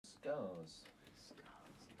Scars.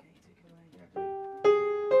 Scars, okay, take it away. Yeah.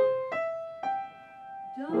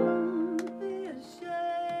 Don't be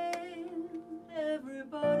ashamed,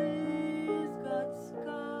 everybody's got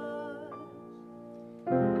scars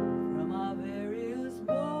from our various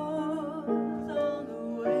wars on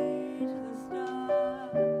the way to the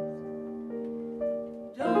stars.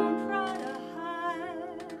 Don't try to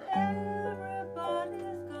hide,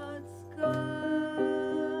 everybody's got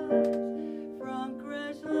scars from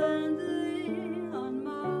crash landing on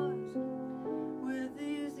Mars with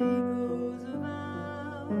these egos of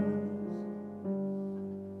ours.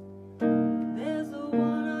 There's the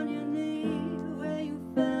one on your knee where you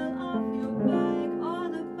fell off your bike, or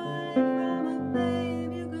the bike from a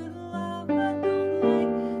babe you could love but don't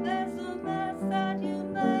like. There's a mess that you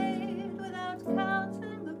made without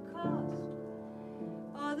counting the cost,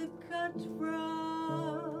 or the cut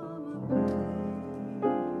from a blade,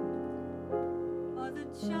 or the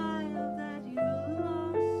child that you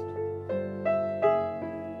lost.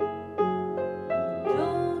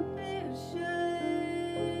 Don't be ashamed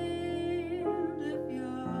if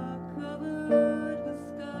you're covered with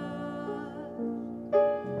scars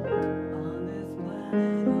on this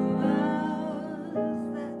planet of ours.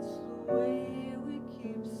 That's the way we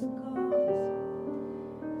keep scores.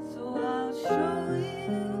 So I'll show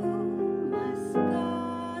you my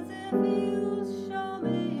scars if you'll show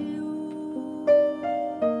me yours,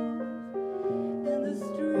 in the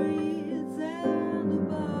streets and the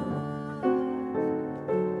bars.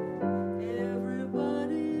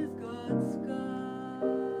 Everybody's got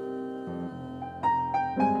scars.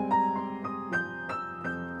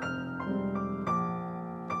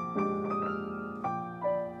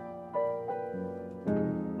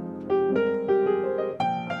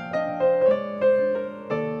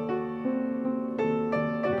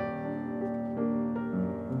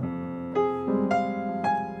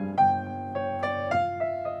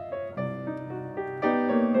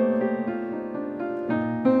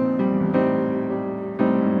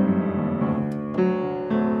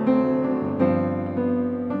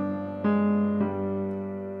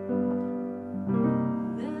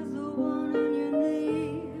 There's the one on your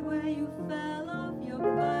knee where you fell off your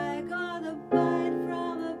bike, or the bite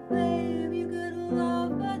from a babe you could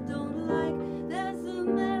love but don't like. There's a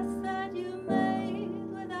mess that you made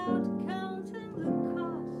without counting the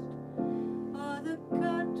cost, or the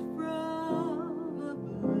cut from a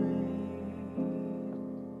blade,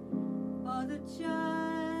 or the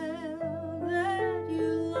child that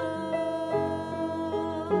you lost.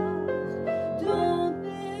 Don't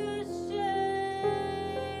be ashamed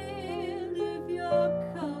if you're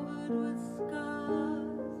covered with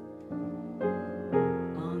scars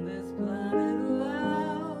on this planet of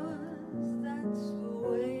ours. That's the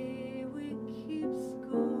way we keep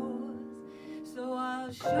scores. So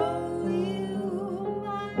I'll show you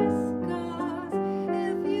my scars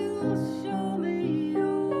if you'll show me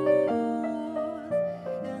yours,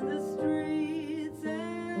 in the streets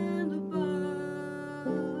and the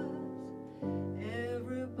bars.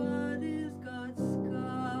 Everybody's got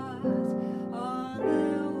scars on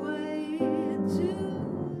their way to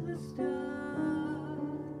the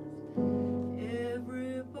stars.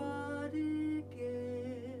 Everybody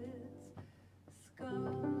gets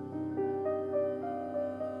scars.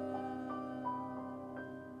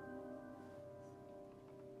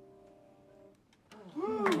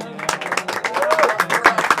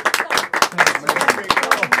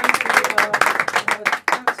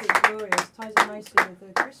 Absolutely glorious. Ties in nicely with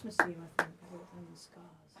the Christmas theme, I think. And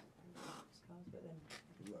scars. Scars, but then.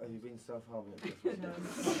 Have you been self-harming? No.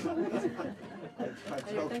 I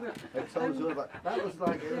told you about that. Was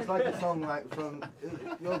like it was like a song like from.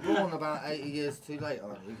 You're born about 80 years too late,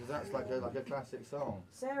 aren't you? Because that's like a classic song.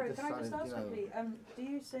 Sarah, can I just sounded, ask quickly? Do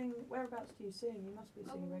you sing? Whereabouts do you sing? You must be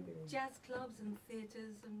singing regularly. Jazz clubs and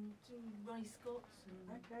theatres and Ronnie Scott's. And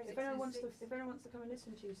Okay. If anyone wants to come and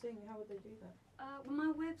listen to you sing, how would they do that? Well,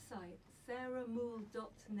 my website,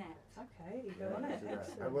 sarahmoule.net. Okay, you go on it. And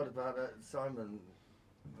Excellent. what about Simon?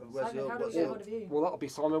 Simon, how do we get hold of you? Well, that'll be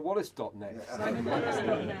simonwallace.net.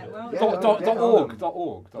 SimonWallace.net. Well, .org.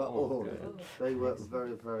 They work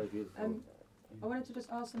very, very beautiful. I wanted to just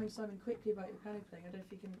ask something, Simon, quickly about your piano playing. I don't know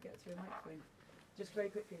if you can get through a microphone. Just very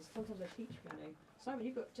quickly, sometimes I teach piano. Simon,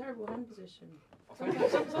 you've got terrible hand position.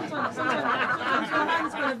 Sometimes your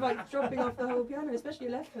hand's kind of like dropping off the whole piano, especially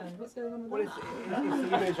your left hand. What's going on with Well, that? it's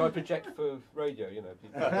the image I project for radio, you know.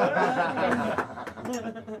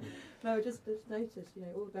 No, just noticed, you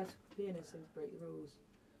know, all the best pianists seem to break the rules.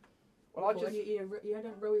 Well, I just. You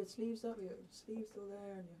don't roll your sleeves up, your sleeves still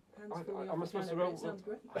there, and your hands fully I'm off the supposed to piano, roll. but it sounds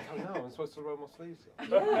great. I know. I'm supposed to roll my sleeves up.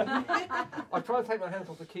 Yeah. I try to take my hands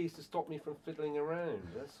off the keys to stop me from fiddling around.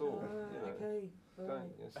 That's all. You know. Okay. All Don't, right.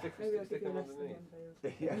 you know, stick Maybe I'll stick give you them a lesson underneath. one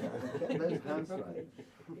day. Yeah, get those hands right. Properly.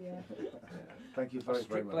 Yeah. Thank you A very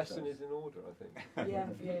strict much. lesson is in order, I think. Yeah.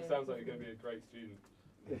 Yeah. Sounds like you're going to be a great student.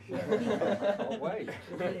 Can't wait.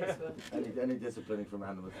 It is fun. Any disciplining from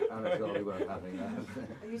Anna's jolly worth having that.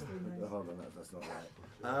 I used to be nice. Hold on, that's not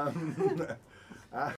right.